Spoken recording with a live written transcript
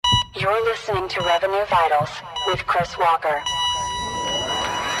You're listening to Revenue Vitals with Chris Walker.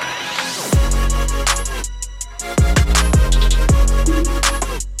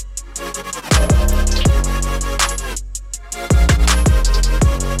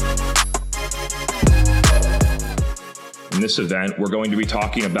 In this event, we're going to be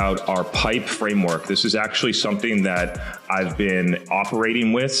talking about our PIPE framework. This is actually something that I've been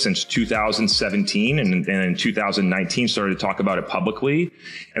operating with since 2017 and in 2019 started to talk about it publicly.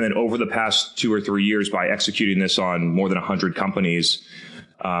 And then over the past 2 or 3 years, by executing this on more than 100 companies,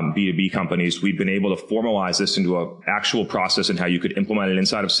 B2B companies, we've been able to formalize this into an actual process and how you could implement it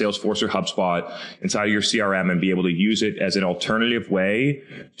inside of Salesforce or HubSpot, inside of your CRM, and be able to use it as an alternative way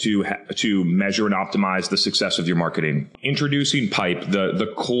to measure and optimize the success of your marketing. Introducing PIPE,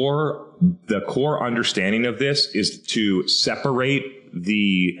 the core understanding of this is to separate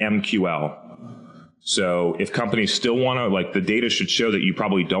the MQL. So if companies still want to, like, the data should show that you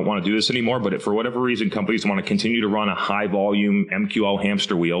probably don't want to do this anymore, but if for whatever reason companies want to continue to run a high volume MQL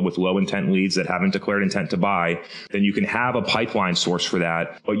hamster wheel with low intent leads that haven't declared intent to buy, then you can have a pipeline source for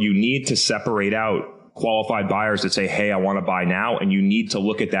that, but you need to separate out qualified buyers that say, hey, I want to buy now. And you need to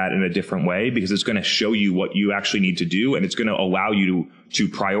look at that in a different way because it's going to show you what you actually need to do. And it's going to allow you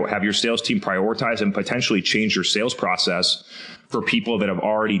to have your sales team prioritize and potentially change your sales process for people that have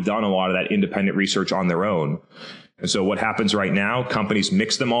already done a lot of that independent research on their own. And so what happens right now, companies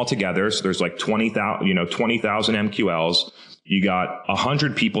mix them all together. So there's like 20,000 MQLs. You got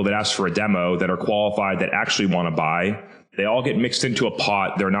 100 people that ask for a demo that are qualified that actually want to buy. They all get mixed into a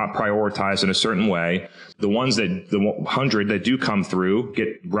pot. They're not prioritized in a certain way. The 100 that do come through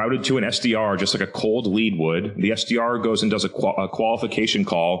get routed to an SDR just like a cold lead would. The SDR goes and does a qualification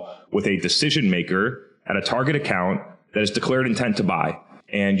call with a decision maker at a target account that is declared intent to buy.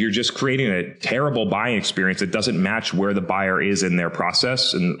 And you're just creating a terrible buying experience that doesn't match where the buyer is in their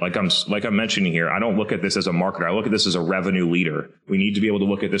process. And like I'm mentioning here, I don't look at this as a marketer. I look at this as a revenue leader. We need to be able to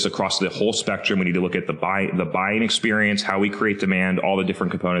look at this across the whole spectrum. We need to look at the buying experience, how we create demand, all the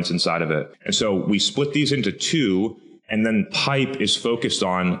different components inside of it. And so we split these into two. And then PIPE is focused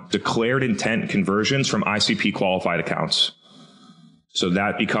on declared intent conversions from ICP qualified accounts. So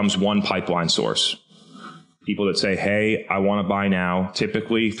that becomes one pipeline source. People that say, hey, I want to buy now,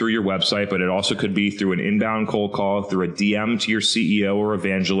 typically through your website, but it also could be through an inbound cold call, through a DM to your CEO or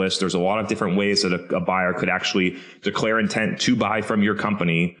evangelist. There's a lot of different ways that a buyer could actually declare intent to buy from your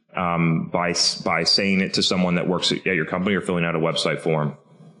company by saying it to someone that works at your company or filling out a website form.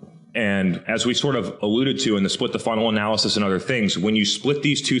 And as we sort of alluded to in the split the funnel analysis and other things, when you split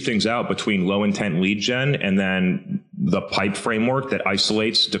these two things out between low intent lead gen and then the PIPE framework that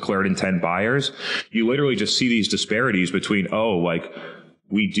isolates declared intent buyers, you literally just see these disparities between,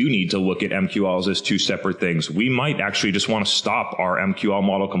 we do need to look at MQLs as two separate things. We might actually just want to stop our MQL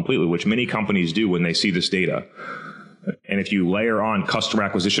model completely, which many companies do when they see this data. And if you layer on customer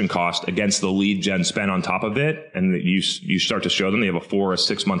acquisition cost against the lead gen spend on top of it, and you start to show them they have a 4 or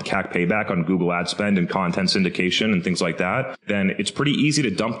 6 month CAC payback on Google ad spend and content syndication and things like that, then it's pretty easy to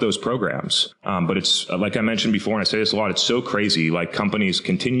dump those programs. But it's like I mentioned before, and I say this a lot, it's so crazy. Like companies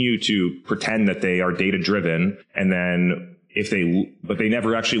continue to pretend that they are data driven, and then but they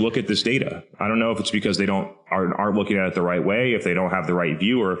never actually look at this data. I don't know if it's because they aren't looking at it the right way, if they don't have the right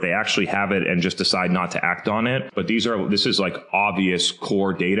view, or if they actually have it and just decide not to act on it. But this is like obvious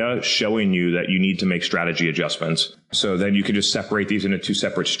core data showing you that you need to make strategy adjustments. So then you can just separate these into two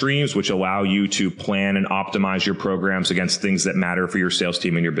separate streams, which allow you to plan and optimize your programs against things that matter for your sales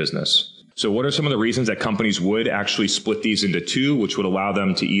team and your business. So what are some of the reasons that companies would actually split these into two, which would allow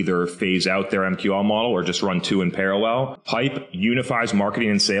them to either phase out their MQL model or just run two in parallel? PIPE unifies marketing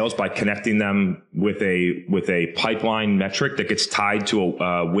and sales by connecting them with a pipeline metric that gets tied to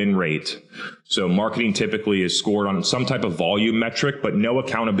a win rate. So marketing typically is scored on some type of volume metric, but no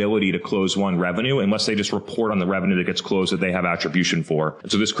accountability to close one revenue unless they just report on the revenue that gets closed that they have attribution for.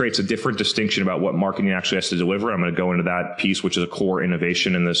 And so this creates a different distinction about what marketing actually has to deliver. I'm going to go into that piece, which is a core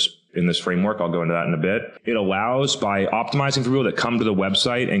innovation in this framework. I'll go into that in a bit. It allows, by optimizing for people that come to the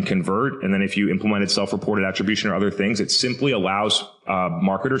website and convert, and then if you implemented self-reported attribution or other things, it simply allows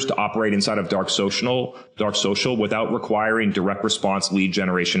marketers to operate inside of dark social without requiring direct response lead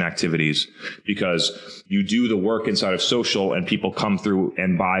generation activities, because you do the work inside of social and people come through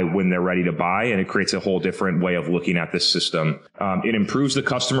and buy when they're ready to buy, and it creates a whole different way of looking at this system. It improves the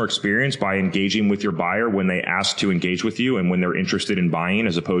customer experience by engaging with your buyer when they ask to engage with you and when they're interested in buying,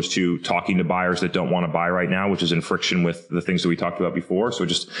 as opposed to talking to buyers that don't want to buy right now, which is in friction with the things that we talked about before. So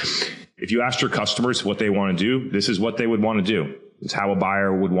just, if you ask your customers what they want to do, this is what they would want to do. It's how a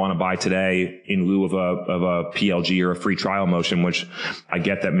buyer would want to buy today in lieu of a PLG or a free trial motion, which I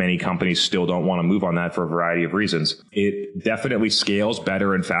get that many companies still don't want to move on that for a variety of reasons. It definitely scales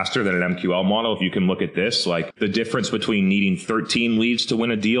better and faster than an MQL model. If you can look at this, like the difference between needing 13 leads to win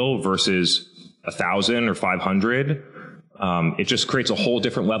a deal versus 1,000 or 500, it just creates a whole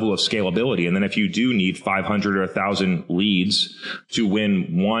different level of scalability. And then if you do need 500 or 1,000 leads to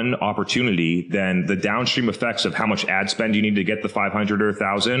win one opportunity, then the downstream effects of how much ad spend you need to get the 500 or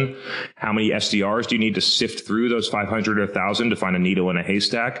 1,000, how many SDRs do you need to sift through those 500 or 1,000 to find a needle in a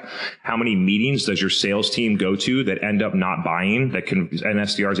haystack? How many meetings does your sales team go to that end up not buying, that an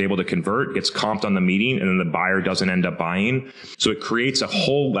SDR is able to convert, gets comped on the meeting, and then the buyer doesn't end up buying? So it creates a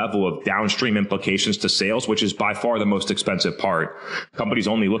whole level of downstream implications to sales, which is by far the most expensive part. Companies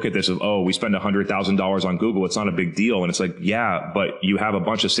only look at this as, oh, we spend $100,000 on Google, it's not a big deal. And it's like, yeah, but you have a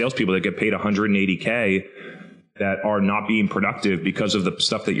bunch of salespeople that get paid $180K that are not being productive because of the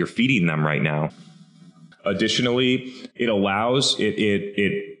stuff that you're feeding them right now. Additionally, it allows,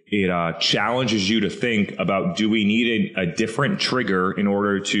 it challenges you to think about, do we need a different trigger in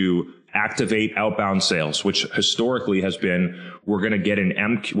order to activate outbound sales, which historically has been, we're going to get an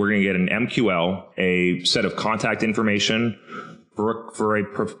MQL, a set of contact information for a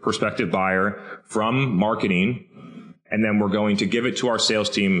prospective buyer from marketing, and then we're going to give it to our sales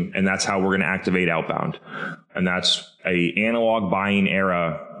team, and that's how we're going to activate outbound. And that's a analog buying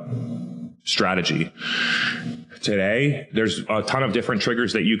era strategy. Today, there's a ton of different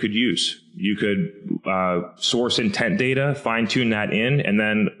triggers that you could use. You could source intent data, fine tune that in, and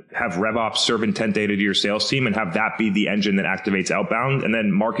then have RevOps serve intent data to your sales team and have that be the engine that activates outbound. And then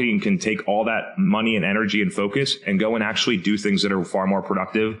marketing can take all that money and energy and focus and go and actually do things that are far more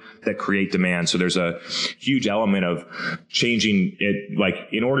productive that create demand. So there's a huge element of changing it. Like,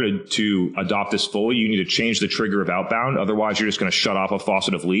 in order to adopt this fully, you need to change the trigger of outbound. Otherwise, you're just going to shut off a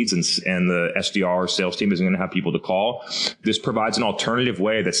faucet of leads, and the SDR or sales team isn't going to have people to call. This provides an alternative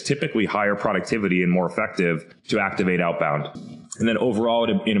way that's typically higher productivity and more effective to activate outbound. And then overall,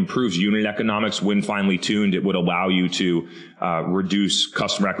 it improves unit economics when finely tuned. It would allow you to reduce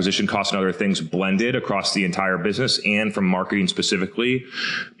customer acquisition costs and other things blended across the entire business and from marketing specifically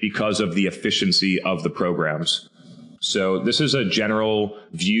because of the efficiency of the programs. So this is a general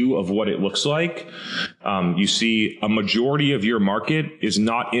view of what it looks like. You see a majority of your market is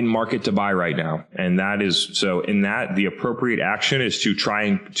not in market to buy right now. And that is, so in that, the appropriate action is to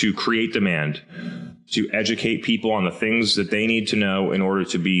try to create demand, to educate people on the things that they need to know in order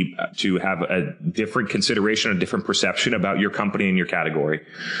to have a different consideration, a different perception about your company and your category.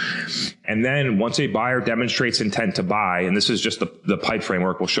 And then once a buyer demonstrates intent to buy, and this is just the pipe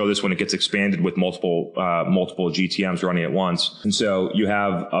framework, we'll show this when it gets expanded with multiple GTMs running at once. And so you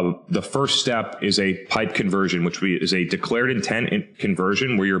have the first step is a pipe conversion, which is a declared intent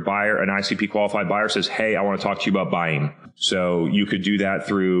conversion where your buyer, an ICP qualified buyer, says, hey, I want to talk to you about buying. So you could do that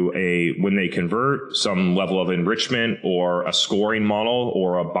through when they convert, some level of enrichment or a scoring model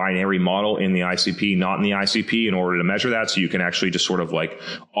or a binary model in the ICP, not in the ICP, in order to measure that. So you can actually just sort of like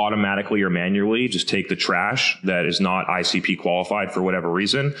automatically or manually just take the trash that is not ICP qualified for whatever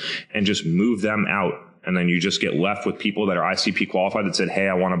reason and just move them out. And then you just get left with people that are ICP qualified that said, hey,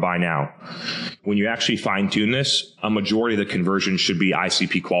 I want to buy now. When you actually fine tune this, a majority of the conversion should be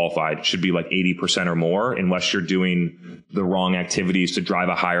ICP qualified. It should be like 80% or more, unless you're doing the wrong activities to drive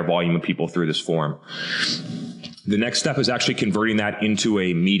a higher volume of people through this form. The next step is actually converting that into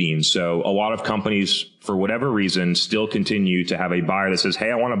a meeting. So a lot of companies, for whatever reason, still continue to have a buyer that says,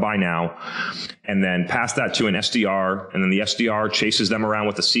 hey, I want to buy now, and then pass that to an SDR, and then the SDR chases them around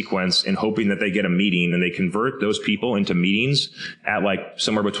with a sequence in hoping that they get a meeting, and they convert those people into meetings at like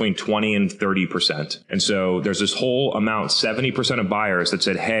somewhere between 20 and 30%. And so there's this whole amount, 70% of buyers that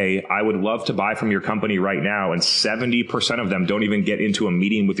said, hey, I would love to buy from your company right now, and 70% of them don't even get into a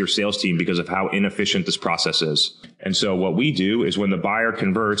meeting with your sales team because of how inefficient this process is. And so what we do is when the buyer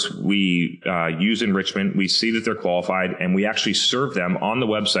converts, we use enrichment. We see that they're qualified, and we actually serve them on the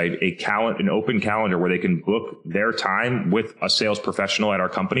website an open calendar where they can book their time with a sales professional at our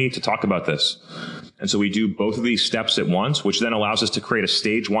company to talk about this. And so we do both of these steps at once, which then allows us to create a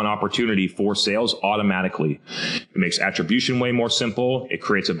stage one opportunity for sales automatically. It makes attribution way more simple. It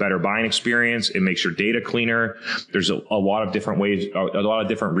creates a better buying experience. It makes your data cleaner. There's a lot of different ways, a lot of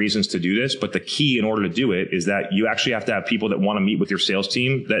different reasons to do this. But the key in order to do it is that you actually have to have people that want to meet with your sales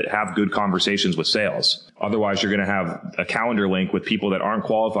team that have good conversations with sales. Otherwise, you're going to have a calendar link with people that aren't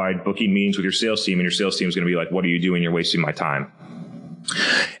qualified booking meetings with your sales team, and your sales team is going to be like, what are you doing? You're wasting my time.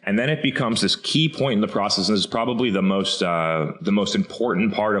 And And then it becomes this key point in the process, and this is probably the most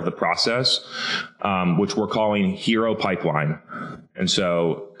important part of the process, which we're calling HIRO pipeline. And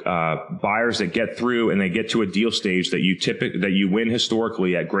so buyers that get through and they get to a deal stage that you win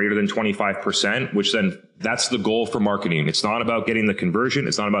historically at greater than 25%, which then that's the goal for marketing. It's not about getting the conversion.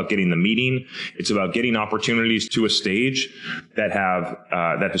 It's not about getting the meeting. It's about getting opportunities to a stage that have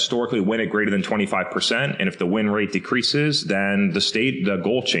that historically win at greater than 25%. And if the win rate decreases, then the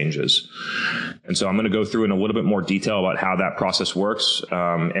goal changes. And so I'm going to go through in a little bit more detail about how that process works.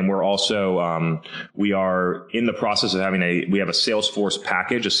 And we're also we are in the process of we have a Salesforce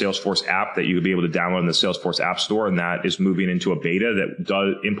package, a Salesforce app that you would be able to download in the Salesforce App Store, and that is moving into a beta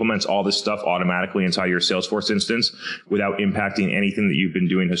that implements all this stuff automatically inside your Salesforce instance without impacting anything that you've been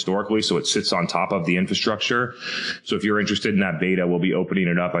doing historically. So it sits on top of the infrastructure. So if you're interested in that beta, we'll be opening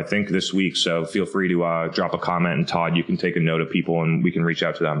it up, I think, this week. So feel free to drop a comment, and Todd, you can take a note of people and we can reach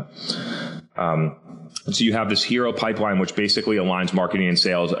out to them. So you have this HIRO pipeline, which basically aligns marketing and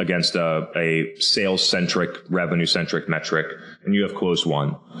sales against a sales-centric, revenue-centric metric, and you have closed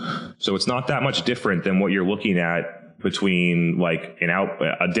won. So it's not that much different than what you're looking at between like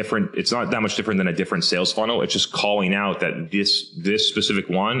it's not that much different than a different sales funnel. It's just calling out that this specific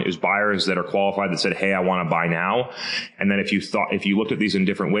one is buyers that are qualified that said, hey, I want to buy now. And then if you looked at these in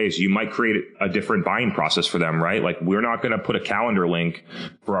different ways, you might create a different buying process for them, right? Like we're not going to put a calendar link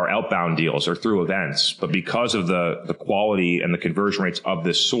for our outbound deals or through events, but because of the quality and the conversion rates of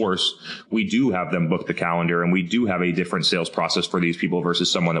this source, we do have them book the calendar, and we do have a different sales process for these people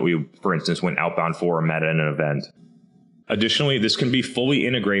versus someone that we, for instance, went outbound for or met at an event. Additionally, this can be fully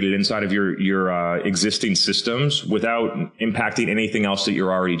integrated inside of your existing systems without impacting anything else that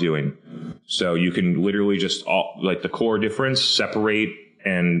you're already doing. So you can literally just like the core difference, separate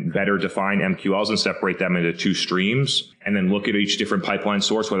and better define MQLs and separate them into two streams, and then look at each different pipeline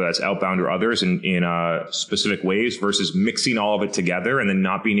source, whether that's outbound or others, in specific ways versus mixing all of it together and then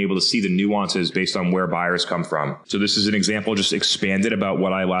not being able to see the nuances based on where buyers come from. So this is an example just expanded about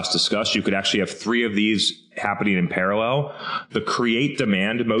what I last discussed. You could actually have three of these happening in parallel. The create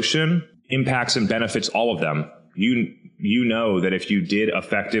demand motion impacts and benefits all of them. You know that if you did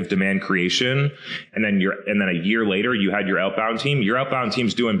effective demand creation and then a year later you had your outbound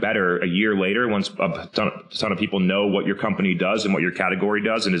team's doing better a year later once a ton of people know what your company does and what your category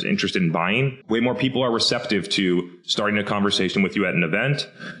does and is interested in buying. Way more people are receptive to starting a conversation with you at an event,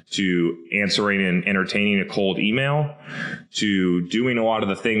 to answering and entertaining a cold email, to doing a lot of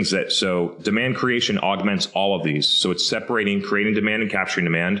the things so demand creation augments all of these. So it's separating, creating demand and capturing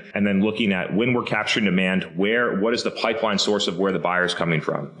demand, and then looking at when we're capturing demand, what is the pipeline source of where the buyer is coming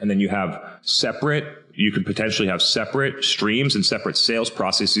from. And then you could potentially have separate streams and separate sales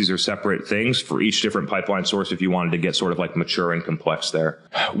processes or separate things for each different pipeline source if you wanted to get sort of like mature and complex there.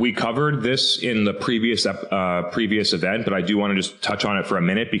 We covered this in the previous event, but I do want to just touch on it for a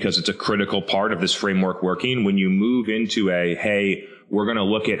minute because it's a critical part of this framework working. When you move into hey, we're going to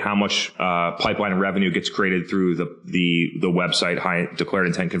look at how much pipeline revenue gets created through the website, high declared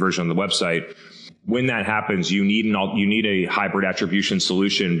intent conversion on the website. When that happens, you need a hybrid attribution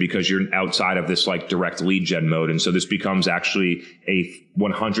solution because you're outside of this like direct lead gen mode. And so this becomes actually a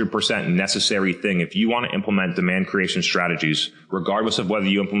 100% necessary thing. If you want to implement demand creation strategies, regardless of whether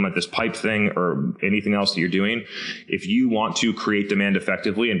you implement this pipe thing or anything else that you're doing, if you want to create demand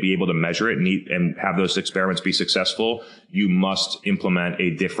effectively and be able to measure it and have those experiments be successful, you must implement a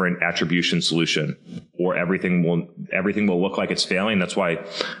different attribution solution or everything will look like it's failing. That's why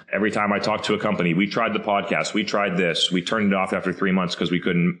every time I talk to a company, we tried the podcast, we tried this, we turned it off after 3 months because we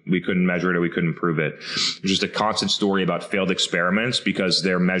couldn't measure it or we couldn't prove it. It's just a constant story about failed experiments because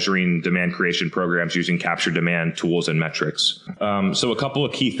they're measuring demand creation programs using capture demand tools and metrics. So a couple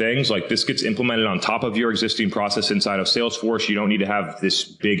of key things, like this gets implemented on top of your existing process inside of Salesforce. You don't need to have this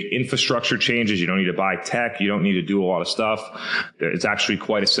big infrastructure changes. You don't need to buy tech. You don't need to do a lot of stuff. It's actually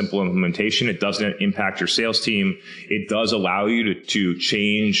quite a simple implementation. It doesn't impact your sales team. It does allow you to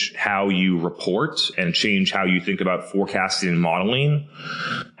change how you report and change how you think about forecasting and modeling.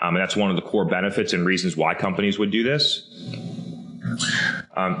 And that's one of the core benefits and reasons why companies would do this.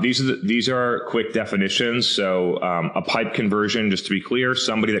 These are quick definitions. So a pipe conversion, just to be clear,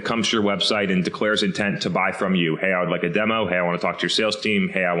 somebody that comes to your website and declares intent to buy from you. Hey, I would like a demo. Hey, I want to talk to your sales team.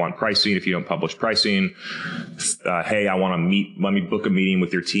 Hey, I want pricing if you don't publish pricing. Hey, I want to meet. Let me book a meeting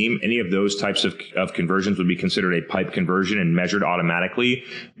with your team. Any of those types of conversions would be considered a pipe conversion and measured automatically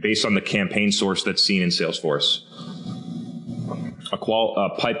based on the campaign source that's seen in Salesforce. A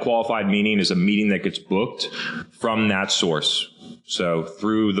pipe qualified meeting is a meeting that gets booked from that source. So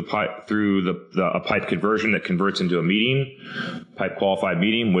through the pipe, a pipe conversion that converts into a meeting, pipe qualified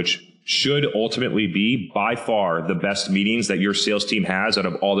meeting, which should ultimately be by far the best meetings that your sales team has out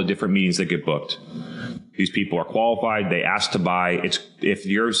of all the different meetings that get booked. These people are qualified. They ask to buy. If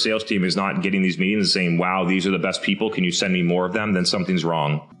your sales team is not getting these meetings and saying, wow, these are the best people, can you send me more of them? Then something's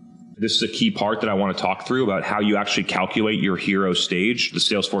wrong. This is a key part that I want to talk through about how you actually calculate your HIRO stage. The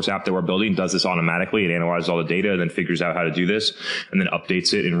Salesforce app that we're building does this automatically. It analyzes all the data and then figures out how to do this and then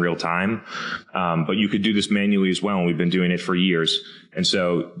updates it in real time. But you could do this manually as well. And we've been doing it for years. And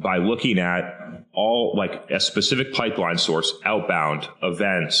so by looking at all like a specific pipeline source, outbound,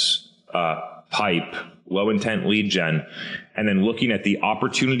 events, pipe, low intent lead gen, and then looking at the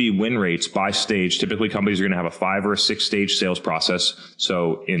opportunity win rates by stage. Typically companies are going to have a 5 or a 6 stage sales process.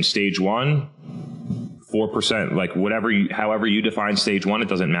 So in stage 1, 4%, like however you define stage 1, it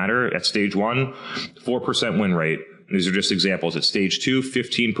doesn't matter. At stage 1, 4% win rate. These are just examples. At stage 2,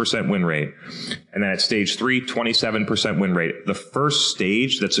 15% win rate. And then at stage 3, 27% win rate. The first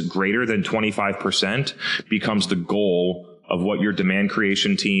stage that's greater than 25% becomes the goal of what your demand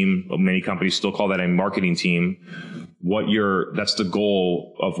creation team, many companies still call that a marketing team, that's the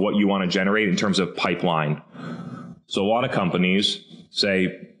goal of what you want to generate in terms of pipeline. So a lot of companies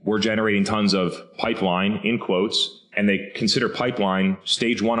say, we're generating tons of pipeline, in quotes, and they consider pipeline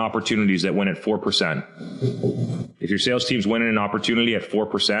stage 1 opportunities that win at 4%. If your sales team's winning an opportunity at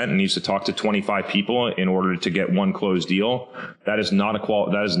 4% and needs to talk to 25 people in order to get one closed deal, that is not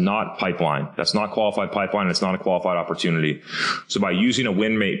pipeline. That's not qualified pipeline. It's not a qualified opportunity. So by using a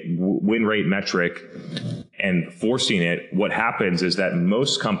win rate metric and forcing it, what happens is that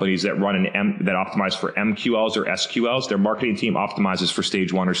most companies that run that optimize for MQLs or SQLs, their marketing team optimizes for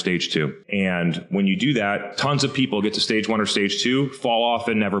stage 1 or stage 2. And when you do that, tons of people get to stage 1 or stage 2, fall off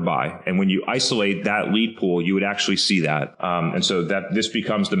and never buy. And when you isolate that lead pool, you would actually see that. And so that this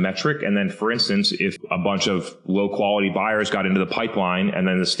becomes the metric. And then, for instance, if a bunch of low quality buyers got into the pipeline and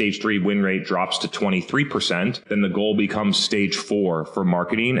then the stage 3 win rate drops to 23%, then the goal becomes stage 4 for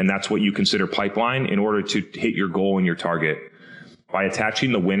marketing. And that's what you consider pipeline in order to hit your goal and your target. By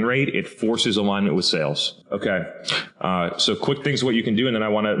attaching the win rate, it forces alignment with sales. Okay. So quick things, what you can do. And then I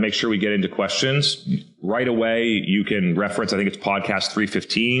want to make sure we get into questions. Right away, you can reference, I think it's podcast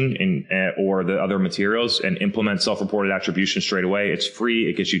 315 or the other materials, and implement self-reported attribution straight away. It's free.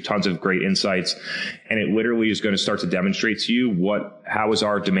 It gives you tons of great insights. And it literally is going to start to demonstrate to you how is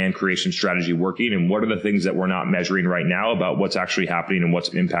our demand creation strategy working and what are the things that we're not measuring right now about what's actually happening and what's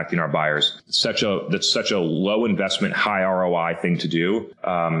impacting our buyers. That's such a low investment, high ROI thing to do.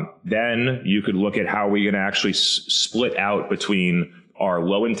 Then you could look at how we're going to actually split out between our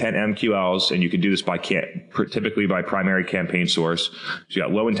low intent MQLs, and you can do this typically by primary campaign source. So you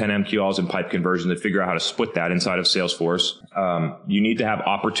got low intent MQLs and pipe conversion to figure out how to split that inside of Salesforce. You need to have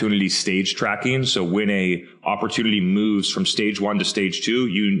opportunity stage tracking. So when a opportunity moves from stage 1 to stage 2,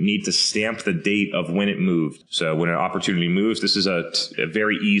 you need to stamp the date of when it moved. So when an opportunity moves, this is a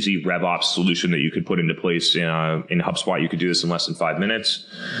very easy RevOps solution that you could put into place in HubSpot. You could do this in less than 5 minutes,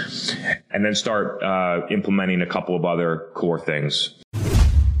 and then start implementing a couple of other core things.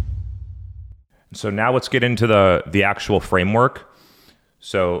 So now let's get into the actual framework.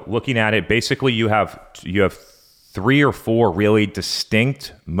 So looking at it, basically you have 3 or 4 really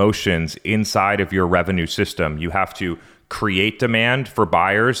distinct motions inside of your revenue system. You have to create demand for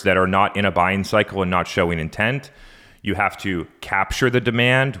buyers that are not in a buying cycle and not showing intent. You have to capture the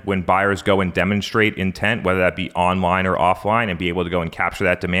demand when buyers go and demonstrate intent, whether that be online or offline, and be able to go and capture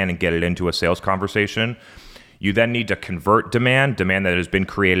that demand and get it into a sales conversation. You then need to convert demand that has been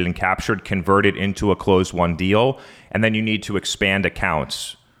created and captured, convert it into a closed won deal. And then you need to expand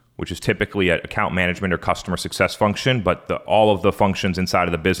accounts, which is typically an account management or customer success function. But all of the functions inside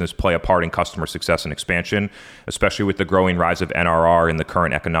of the business play a part in customer success and expansion, especially with the growing rise of NRR in the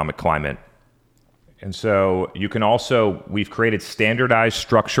current economic climate. And so we've created standardized,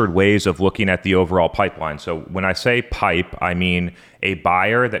 structured ways of looking at the overall pipeline. So when I say pipe, I mean a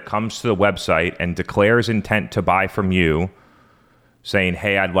buyer that comes to the website and declares intent to buy from you, saying,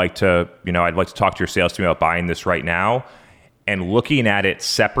 hey, I'd like to talk to your sales team about buying this right now, and looking at it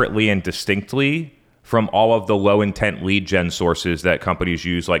separately and distinctly from all of the low intent lead gen sources that companies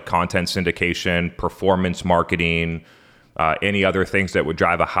use, like content syndication, performance marketing, any other things that would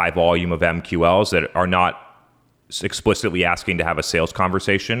drive a high volume of MQLs that are not explicitly asking to have a sales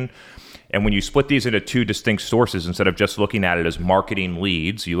conversation. And when you split these into 2 distinct sources, instead of just looking at it as marketing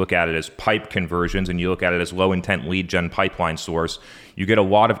leads, you look at it as pipe conversions, and you look at it as low intent lead gen pipeline source, you get a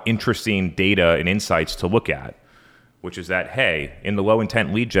lot of interesting data and insights to look at. which is that, hey, in the low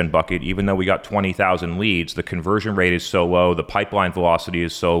intent lead gen bucket, even though we got 20,000 leads, the conversion rate is so low, the pipeline velocity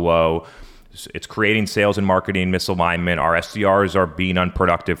is so low, it's creating sales and marketing misalignment. Our SDRs are being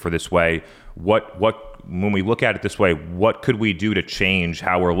unproductive for this way. When we look at it this way, what could we do to change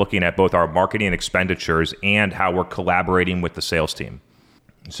how we're looking at both our marketing expenditures and how we're collaborating with the sales team?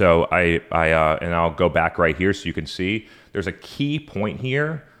 So and I'll go back right here so you can see there's a key point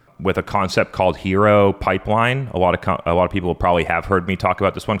here with a concept called HIRO pipeline. A lot of people probably have heard me talk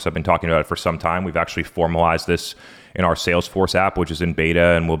about this one because I've been talking about it for some time. We've actually formalized this in our Salesforce app, which is in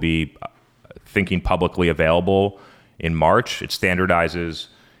beta and will be thinking publicly available in March. It standardizes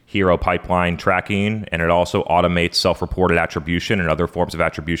HIRO pipeline tracking, and it also automates self-reported attribution and other forms of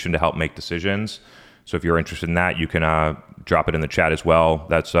attribution to help make decisions. So if you're interested in that, you can drop it in the chat as well.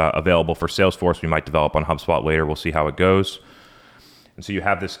 That's available for Salesforce. We might develop on HubSpot later. We'll see how it goes. And so you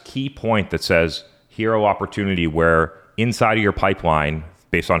have this key point that says HIRO opportunity, where inside of your pipeline,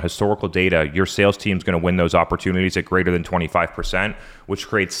 based on historical data, your sales team is going to win those opportunities at greater than 25%, which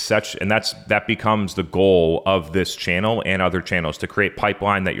creates that becomes the goal of this channel and other channels, to create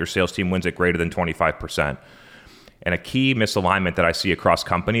pipeline that your sales team wins at greater than 25%. And a key misalignment that I see across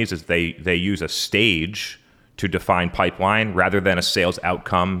companies is they use a stage to define pipeline rather than a sales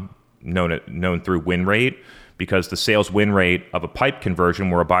outcome known through win rate, because the sales win rate of a pipe conversion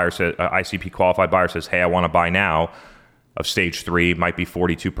where a ICP qualified buyer says, hey, I want to buy now, of stage 3 might be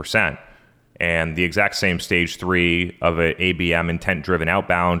 42%. And the exact same stage 3 of an ABM intent-driven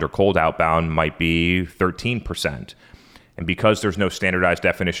outbound or cold outbound might be 13%. And because there's no standardized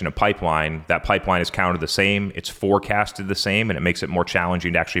definition of pipeline, that pipeline is counted the same, it's forecasted the same, and it makes it more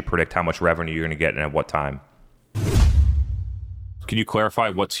challenging to actually predict how much revenue you're going to get and at what time. Can you clarify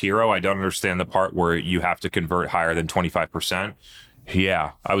what's HIRO? I don't understand the part where you have to convert higher than 25%.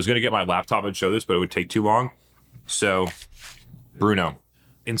 Yeah, I was going to get my laptop and show this, but it would take too long. So, Bruno,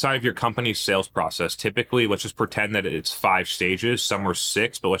 inside of your company's sales process, typically, let's just pretend that it's 5 stages. Some are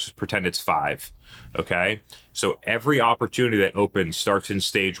 6, but let's just pretend it's 5. Okay? So every opportunity that opens starts in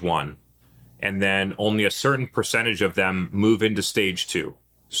stage 1, and then only a certain percentage of them move into stage 2.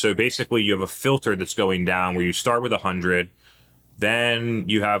 So basically, you have a filter that's going down where you start with 100, then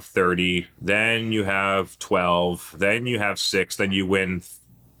you have 30, then you have 12, then you have 6, then you win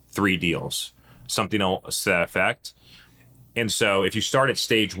 3 deals. Something else to that effect. And so if you start at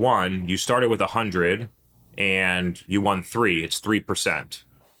stage 1, you started with 100 and you won 3, it's 3%.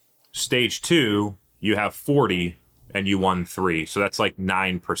 Stage 2, you have 40 and you won 3, so that's like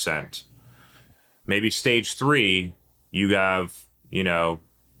 9%. Maybe stage 3, you have,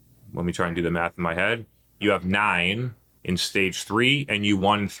 let me try and do the math in my head. You have 9 in stage 3 and you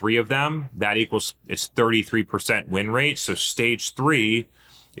won 3 of them. That equals, it's 33% win rate. So stage 3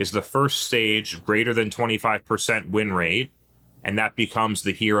 is the first stage greater than 25% win rate, and that becomes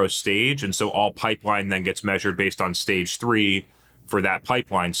the HIRO stage. And so all pipeline then gets measured based on stage 3 for that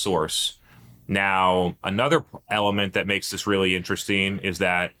pipeline source. Now, another element that makes this really interesting is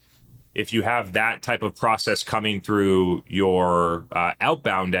that if you have that type of process coming through your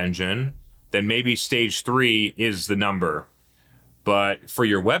outbound engine, then maybe stage 3 is the number. But for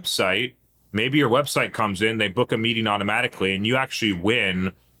your website, maybe your website comes in, they book a meeting automatically, and you actually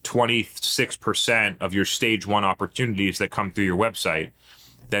win 26% of your stage 1 opportunities that come through your website.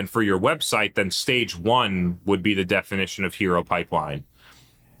 Then for your website, then stage 1 would be the definition of HIRO pipeline.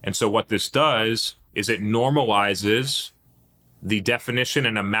 And so what this does is it normalizes the definition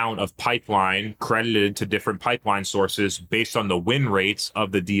and amount of pipeline credited to different pipeline sources based on the win rates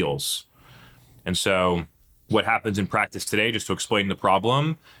of the deals. And so what happens in practice today, just to explain the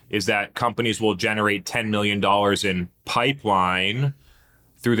problem, is that companies will generate $10 million in pipeline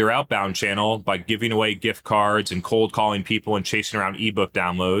through their outbound channel by giving away gift cards and cold calling people and chasing around ebook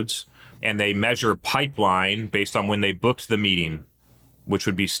downloads. And they measure pipeline based on when they booked the meeting, which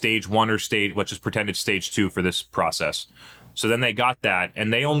would be stage 1 or let's just pretend it's stage 2 for this process. So then they got that,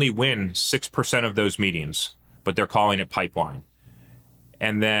 and they only win 6% of those meetings, but they're calling it pipeline.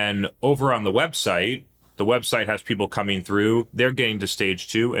 And then over on the website has people coming through, they're getting to stage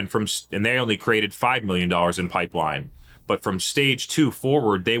 2, and they only created $5 million in pipeline. But from stage 2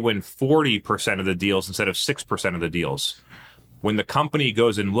 forward, they win 40% of the deals instead of 6% of the deals. When the company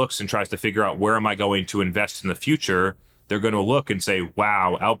goes and looks and tries to figure out where am I going to invest in the future, they're going to look and say,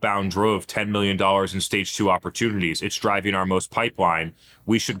 wow, outbound drove $10 million in stage 2 opportunities. It's driving our most pipeline.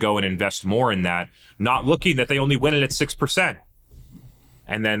 We should go and invest more in that, not looking that they only win it at 6%.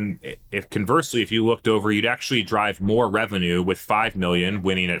 And then if conversely, if you looked over, you'd actually drive more revenue with 5 million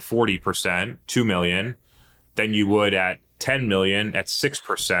winning at 40%, 2 million, than you would at 10 million at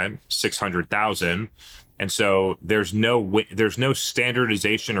 6%, 600,000. And so there's no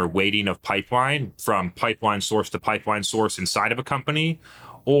standardization or weighting of pipeline from pipeline source to pipeline source inside of a company,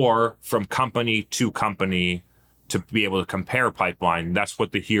 or from company to company to be able to compare pipeline. That's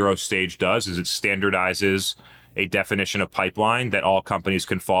what the HIRO stage does, is it standardizes a definition of pipeline that all companies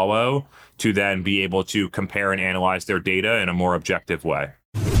can follow to then be able to compare and analyze their data in a more objective way.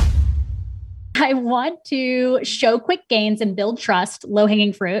 I want to show quick gains and build trust,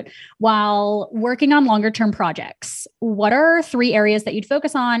 low-hanging fruit, while working on longer-term projects. What are 3 areas that you'd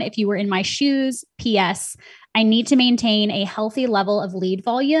focus on if you were in my shoes? P.S. I need to maintain a healthy level of lead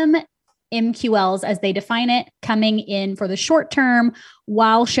volume, MQLs as they define it, coming in for the short term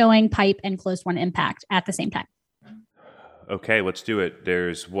while showing pipe and closed won impact at the same time. Okay, let's do it.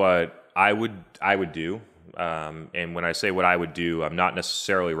 There's what I would do. And when I say what I would do, I'm not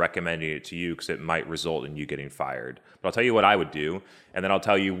necessarily recommending it to you because it might result in you getting fired. But I'll tell you what I would do, and then I'll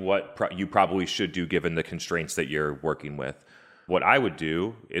tell you what you probably should do given the constraints that you're working with. What I would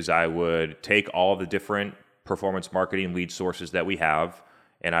do is I would take all the different performance marketing lead sources that we have,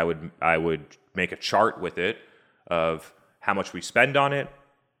 and I would make a chart with it of how much we spend on it,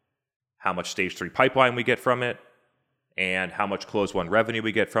 how much stage 3 pipeline we get from it, and how much closed won revenue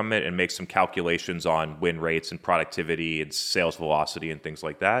we get from it, and make some calculations on win rates and productivity and sales velocity and things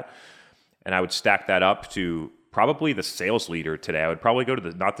like that. And I would stack that up to probably the sales leader today. I would probably go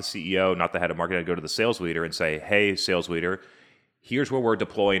to not the CEO, not the head of marketing. I'd go to the sales leader and say, hey, sales leader, here's where we're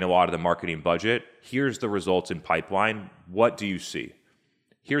deploying a lot of the marketing budget. Here's the results in pipeline. What do you see?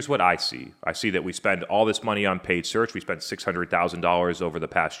 Here's what I see. I see that we spend all this money on paid search. We spent $600,000 over the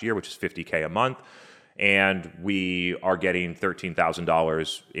past year, which is $50K a month. And we are getting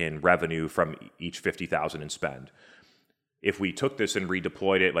 $13,000 in revenue from each $50,000 in spend. If we took this and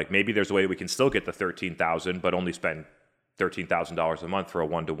redeployed it, like maybe there's a way that we can still get the $13,000, but only spend $13,000 a month for a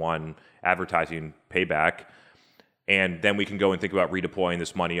one-to-one advertising payback. And then we can go and think about redeploying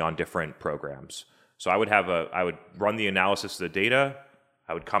this money on different programs. So I would run the analysis of the data.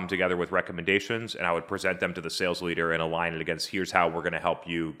 I would come together with recommendations, and I would present them to the sales leader and align it against, here's how we're going to help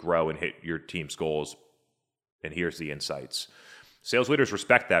you grow and hit your team's goals, and here's the insights. Sales leaders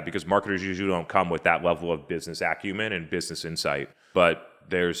respect that because marketers usually don't come with that level of business acumen and business insight. But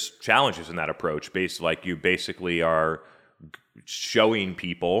there's challenges in that approach. You basically are showing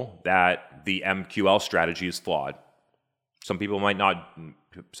people that the MQL strategy is flawed. Some people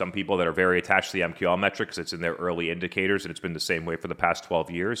that are very attached to the MQL metrics, it's in their early indicators, and it's been the same way for the past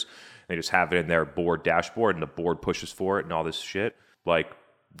 12 years. They just have it in their board dashboard, and the board pushes for it and all this shit. Like,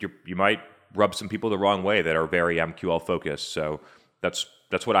 you might rub some people the wrong way that are very MQL focused. So that's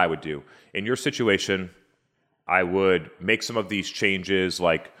what I would do. In your situation, I would make some of these changes,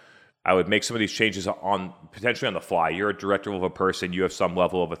 potentially on the fly. You're a director of a person, you have some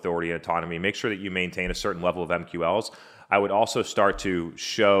level of authority and autonomy. Make sure that you maintain a certain level of MQLs. I would also start to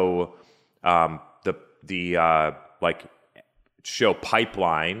show show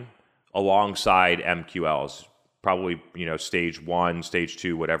pipeline alongside MQLs, probably stage 1, stage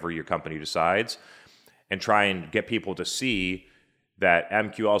 2, whatever your company decides, and try and get people to see that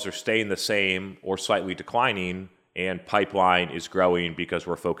MQLs are staying the same or slightly declining, and pipeline is growing because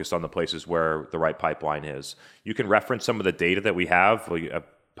we're focused on the places where the right pipeline is. You can reference some of the data that we have. We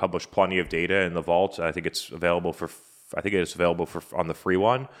publish plenty of data in the vault. I think it's available on the free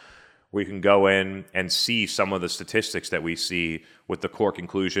one, where you can go in and see some of the statistics that we see with the core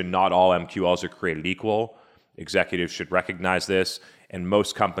conclusion. Not all MQLs are created equal. Executives should recognize this. And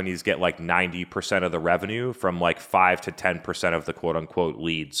most companies get like 90% of the revenue from like 5 to 10% of the quote unquote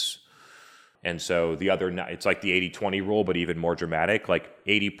leads. And so it's like the 80-20 rule, but even more dramatic. Like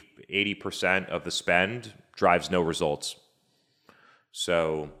 80% of the spend drives no results.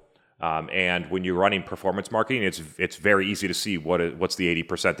 So, and when you're running performance marketing, it's very easy to see what's the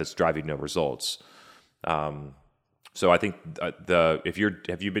 80% that's driving no results. So I think if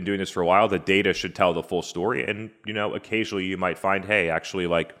you've been doing this for a while, the data should tell the full story. And occasionally you might find, hey, actually,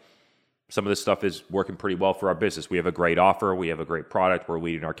 like some of this stuff is working pretty well for our business. We have a great offer, we have a great product, we're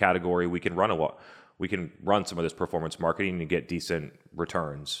leading our category. We can run some of this performance marketing and get decent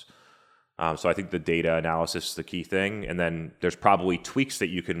returns. So I think the data analysis is the key thing. And then there's probably tweaks that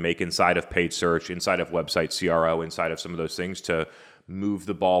you can make inside of paid search, inside of website CRO, inside of some of those things to move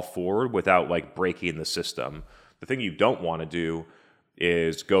the ball forward without like breaking the system. The thing you don't want to do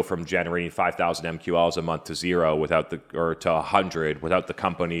is go from generating 5,000 MQLs a month to 0 to 100 without the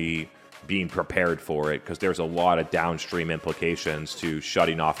company being prepared for it, because there's a lot of downstream implications to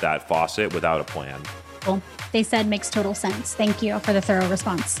shutting off that faucet without a plan. Cool. They said makes total sense. Thank you for the thorough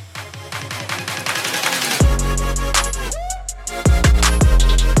response.